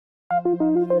Hi,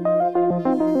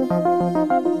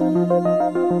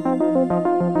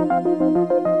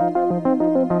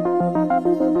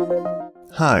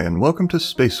 and welcome to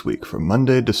SpaceWeek for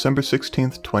Monday, December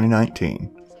 16th,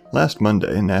 2019. Last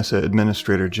Monday, NASA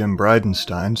Administrator Jim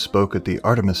Bridenstine spoke at the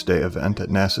Artemis Day event at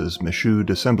NASA's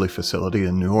Michoud Assembly Facility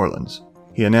in New Orleans.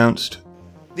 He announced,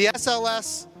 "The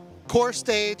SLS core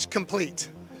stage complete,"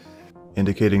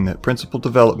 indicating that principal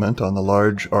development on the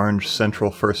large orange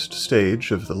central first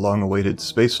stage of the long-awaited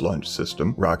Space Launch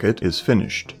System rocket is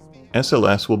finished.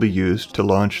 SLS will be used to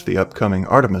launch the upcoming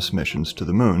Artemis missions to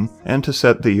the Moon and to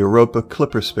set the Europa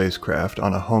Clipper spacecraft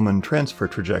on a Hohmann transfer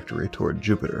trajectory toward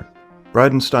Jupiter.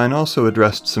 Bridenstine also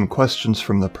addressed some questions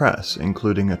from the press,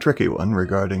 including a tricky one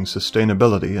regarding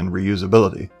sustainability and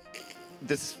reusability.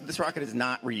 This rocket is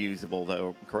not reusable,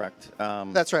 though, correct?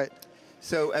 That's right.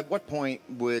 So at what point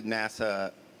would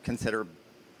NASA consider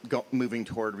moving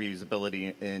toward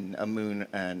reusability in a Moon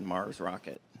and Mars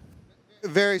rocket?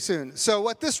 Very soon. So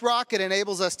what this rocket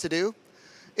enables us to do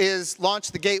is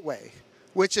launch the Gateway,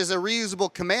 which is a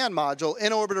reusable command module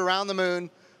in orbit around the Moon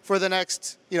for the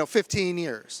next 15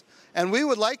 years. And we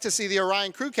would like to see the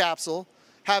Orion crew capsule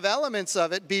have elements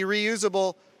of it be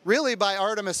reusable really by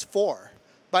Artemis 4,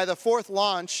 by the fourth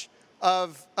launch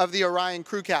of the Orion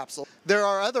crew capsule. There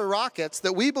are other rockets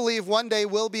that we believe one day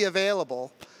will be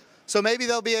available. So maybe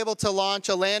they'll be able to launch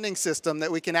a landing system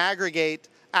that we can aggregate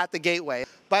at the Gateway.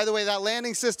 By the way, that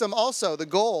landing system also, the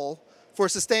goal for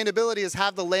sustainability is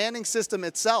have the landing system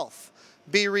itself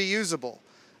be reusable.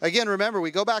 Again, remember,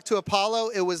 we go back to Apollo,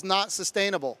 it was not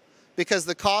sustainable because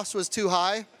the cost was too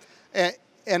high, and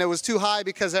it was too high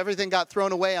because everything got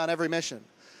thrown away on every mission.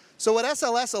 So what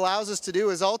SLS allows us to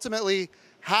do is ultimately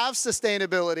have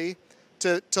sustainability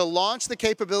to launch the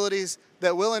capabilities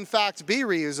that will in fact be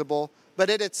reusable, but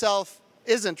it itself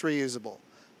isn't reusable.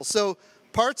 So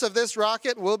parts of this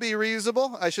rocket will be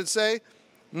reusable, I should say,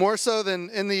 more so than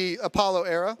in the Apollo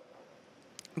era.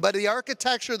 But the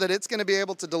architecture that it's going to be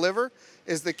able to deliver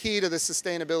is the key to the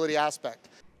sustainability aspect.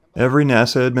 Every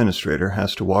NASA administrator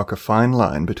has to walk a fine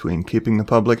line between keeping the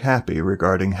public happy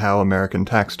regarding how American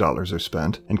tax dollars are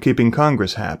spent and keeping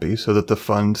Congress happy so that the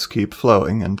funds keep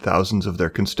flowing and thousands of their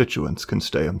constituents can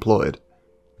stay employed.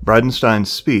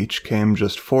 Bridenstine's speech came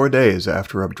just 4 days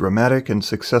after a dramatic and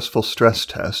successful stress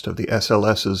test of the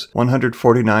SLS's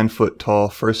 149-foot-tall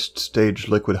first-stage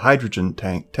liquid hydrogen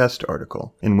tank test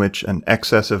article, in which an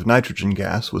excess of nitrogen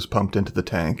gas was pumped into the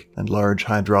tank and large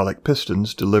hydraulic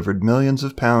pistons delivered millions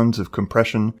of pounds of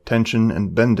compression, tension,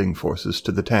 and bending forces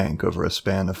to the tank over a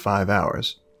span of 5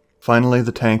 hours. Finally,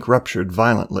 the tank ruptured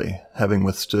violently, having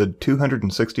withstood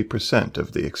 260%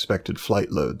 of the expected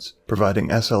flight loads, providing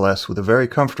SLS with a very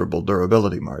comfortable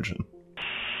durability margin.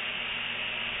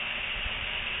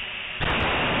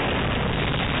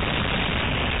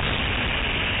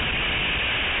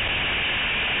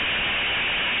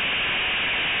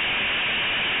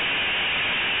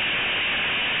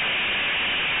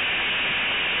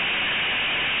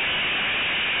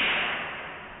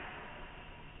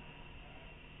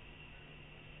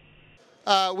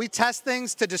 We test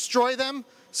things to destroy them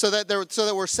so that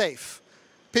we're safe.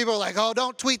 People are like, "Oh,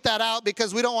 don't tweet that out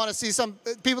because we don't want to see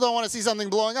people don't want to see something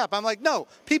blowing up." I'm like, "No,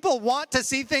 people want to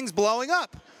see things blowing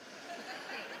up.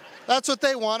 That's what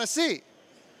they want to see."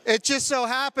 It just so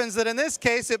happens that in this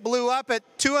case, it blew up at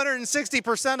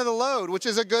 260% of the load, which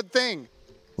is a good thing.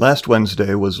 Last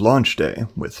Wednesday was launch day,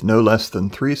 with no less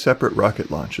than 3 separate rocket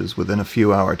launches within a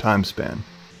few-hour time span.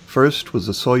 First was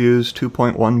the Soyuz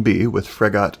 2.1B with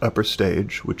Fregat upper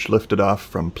stage, which lifted off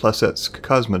from Plesetsk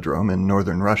Cosmodrome in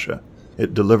northern Russia.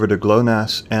 It delivered a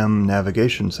GLONASS-M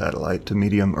navigation satellite to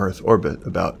medium Earth orbit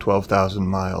about 12,000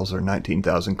 miles or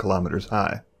 19,000 kilometers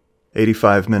high.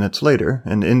 85 minutes later,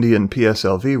 an Indian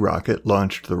PSLV rocket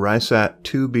launched the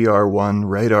RISAT-2BR-1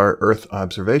 radar Earth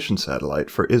observation satellite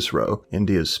for ISRO,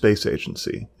 India's space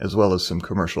agency, as well as some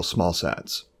commercial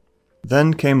smallsats.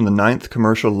 Then came the 9th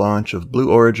commercial launch of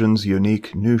Blue Origin's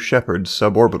unique New Shepard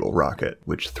suborbital rocket,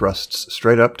 which thrusts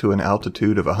straight up to an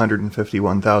altitude of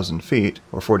 151,000 feet,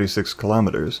 or 46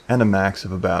 kilometers, and a max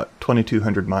of about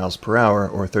 2,200 miles per hour,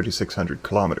 or 3,600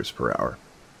 kilometers per hour.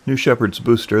 New Shepard's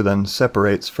booster then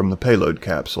separates from the payload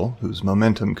capsule, whose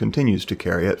momentum continues to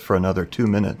carry it for another 2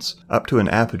 minutes, up to an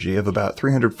apogee of about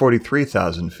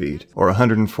 343,000 feet, or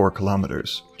 104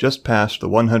 kilometers, just past the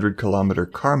 100-kilometer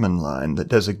Kármán line that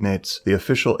designates the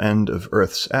official end of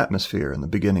Earth's atmosphere and the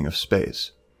beginning of space.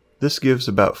 This gives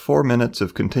about 4 minutes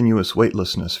of continuous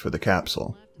weightlessness for the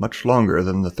capsule, much longer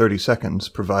than the 30 seconds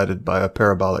provided by a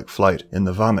parabolic flight in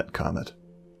the Vomit comet.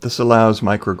 This allows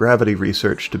microgravity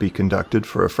research to be conducted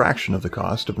for a fraction of the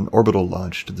cost of an orbital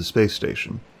launch to the space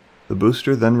station. The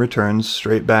booster then returns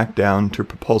straight back down to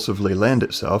propulsively land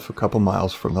itself a couple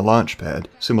miles from the launch pad,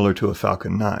 similar to a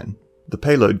Falcon 9. The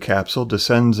payload capsule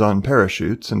descends on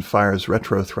parachutes and fires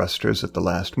retro thrusters at the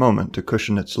last moment to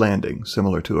cushion its landing,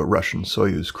 similar to a Russian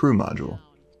Soyuz crew module.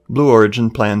 Blue Origin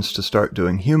plans to start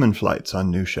doing human flights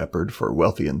on New Shepard for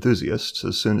wealthy enthusiasts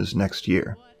as soon as next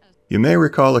year. You may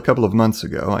recall a couple of months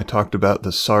ago I talked about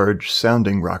the Sarge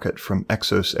sounding rocket from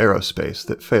Exos Aerospace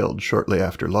that failed shortly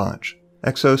after launch.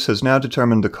 Exos has now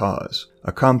determined the cause.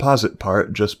 A composite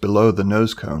part just below the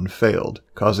nose cone failed,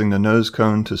 causing the nose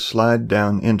cone to slide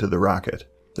down into the rocket.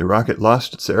 The rocket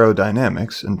lost its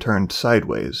aerodynamics and turned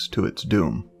sideways to its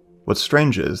doom. What's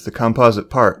strange is the composite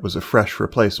part was a fresh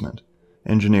replacement.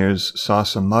 Engineers saw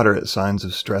some moderate signs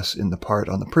of stress in the part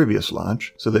on the previous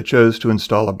launch, so they chose to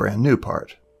install a brand new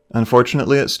part.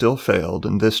 Unfortunately, it still failed,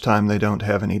 and this time they don't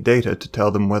have any data to tell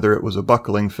them whether it was a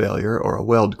buckling failure or a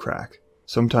weld crack.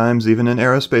 Sometimes, even in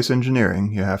aerospace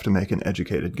engineering, you have to make an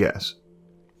educated guess.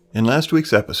 In last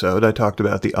week's episode, I talked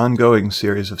about the ongoing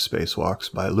series of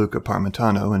spacewalks by Luca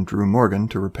Parmitano and Drew Morgan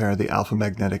to repair the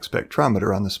alpha-magnetic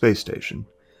spectrometer on the space station.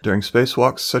 During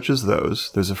spacewalks such as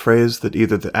those, there's a phrase that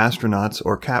either the astronauts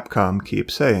or Capcom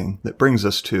keep saying that brings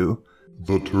us to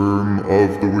the term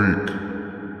of the week.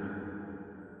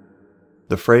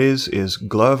 The phrase is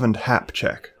glove and HAP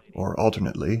check, or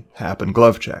alternately, HAP and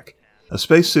glove check. A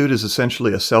spacesuit is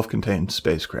essentially a self-contained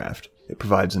spacecraft. It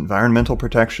provides environmental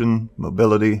protection,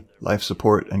 mobility, life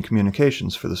support, and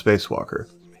communications for the spacewalker.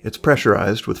 It's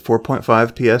pressurized with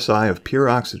 4.5 psi of pure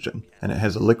oxygen, and it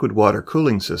has a liquid water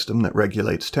cooling system that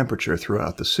regulates temperature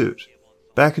throughout the suit.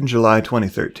 Back in July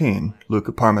 2013,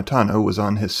 Luca Parmitano was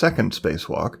on his second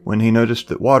spacewalk when he noticed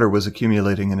that water was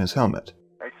accumulating in his helmet.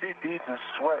 I see beads of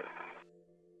sweat.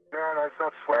 No, it's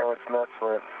not sweat. No, it's not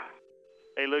sweat.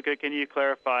 Hey, Luca, can you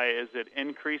clarify, is it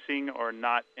increasing or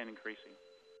not increasing?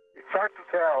 It's hard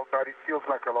to tell, but it feels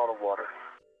like a lot of water.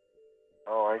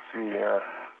 Oh, I see.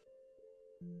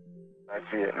 I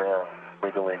see it now,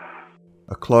 wiggling.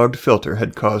 A clogged filter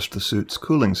had caused the suit's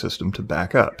cooling system to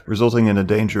back up, resulting in a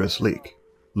dangerous leak.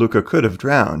 Luca could have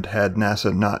drowned had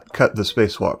NASA not cut the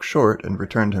spacewalk short and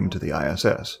returned him to the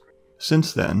ISS.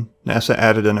 Since then, NASA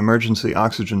added an emergency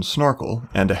oxygen snorkel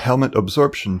and a helmet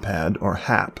absorption pad, or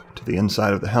HAP, to the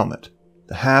inside of the helmet.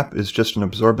 The HAP is just an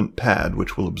absorbent pad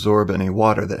which will absorb any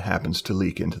water that happens to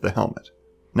leak into the helmet.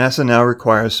 NASA now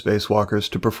requires spacewalkers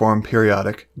to perform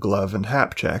periodic glove and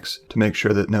HAP checks to make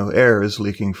sure that no air is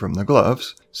leaking from the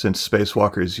gloves, since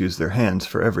spacewalkers use their hands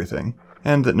for everything,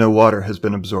 and that no water has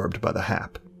been absorbed by the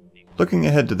HAP. Looking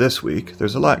ahead to this week,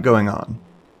 there's a lot going on.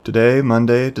 Today,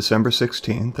 Monday, December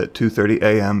 16th at 2:30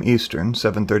 a.m. Eastern,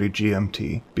 7:30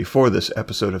 GMT, before this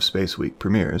episode of SpaceWeek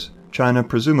premieres, China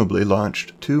presumably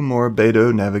launched 2 more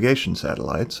Beidou navigation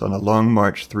satellites on a Long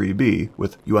March 3B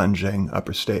with Yuanzheng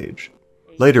upper stage.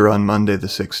 Later on Monday the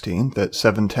 16th at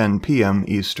 7:10 p.m.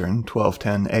 Eastern,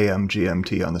 12:10 a.m.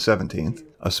 GMT on the 17th,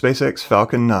 a SpaceX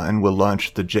Falcon 9 will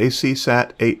launch the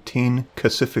JCSat-18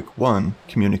 Pacific-1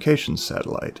 communications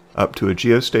satellite up to a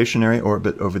geostationary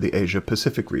orbit over the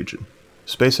Asia-Pacific region.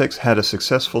 SpaceX had a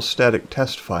successful static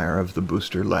test fire of the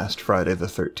booster last Friday the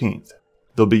 13th.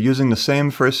 They'll be using the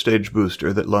same first-stage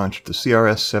booster that launched the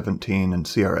CRS-17 and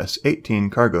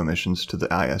CRS-18 cargo missions to the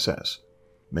ISS.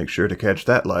 Make sure to catch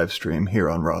that live stream here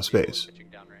on Raw Space.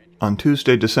 On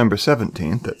Tuesday, December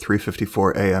 17th at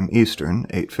 3:54 a.m. Eastern,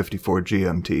 8:54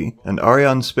 GMT, an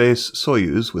Arianespace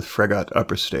Soyuz with Fregat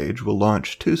upper stage will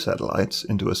launch 2 satellites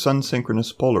into a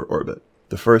sun-synchronous polar orbit.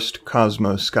 The first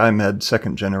Cosmos SkyMed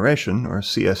second generation, or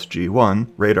CSG-1,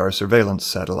 radar surveillance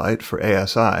satellite for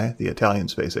ASI, the Italian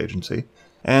space agency,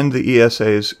 and the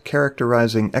ESA's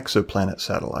Characterizing Exoplanet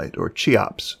Satellite, or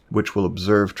CHEOPS, which will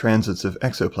observe transits of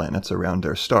exoplanets around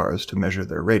their stars to measure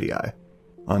their radii.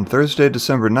 On Thursday,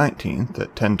 December 19th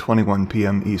at 10:21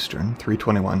 p.m. Eastern,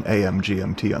 3:21 a.m.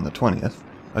 GMT on the 20th,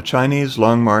 a Chinese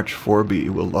Long March 4B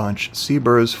will launch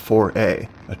CBERS 4A,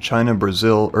 a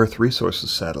China-Brazil Earth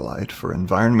Resources satellite for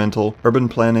environmental, urban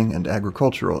planning, and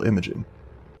agricultural imaging.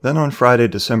 Then on Friday,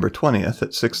 December 20th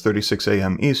at 6:36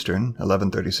 a.m. Eastern,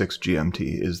 11:36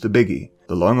 GMT, is the biggie,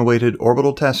 the long-awaited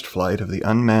orbital test flight of the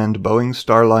unmanned Boeing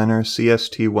Starliner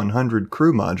CST-100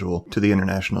 crew module to the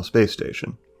International Space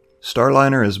Station.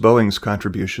 Starliner is Boeing's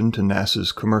contribution to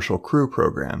NASA's Commercial Crew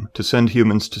program to send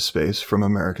humans to space from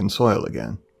American soil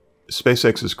again.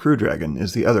 SpaceX's Crew Dragon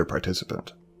is the other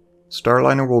participant.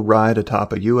 Starliner will ride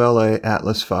atop a ULA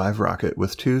Atlas V rocket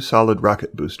with 2 solid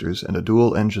rocket boosters and a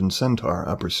dual-engine Centaur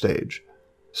upper stage.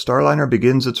 Starliner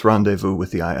begins its rendezvous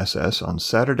with the ISS on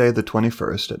Saturday the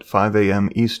 21st at 5 a.m.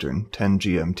 Eastern, 10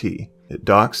 GMT. It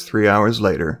docks 3 hours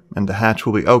later, and the hatch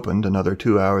will be opened another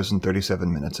 2 hours and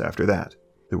 37 minutes after that.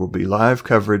 There will be live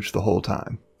coverage the whole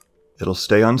time. It'll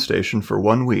stay on station for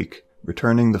 1 week,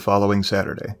 returning the following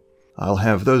Saturday. I'll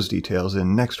have those details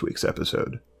in next week's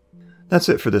episode. That's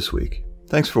it for this week.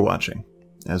 Thanks for watching.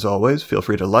 As always, feel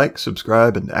free to like,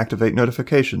 subscribe, and activate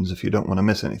notifications if you don't want to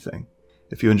miss anything.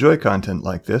 If you enjoy content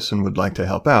like this and would like to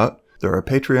help out, there are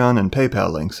Patreon and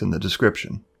PayPal links in the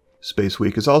description.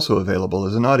 SpaceWeek is also available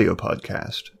as an audio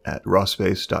podcast at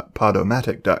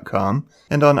rawspace.podomatic.com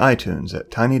and on iTunes at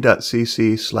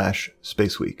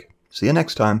tiny.cc/spaceweek. See you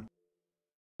next time.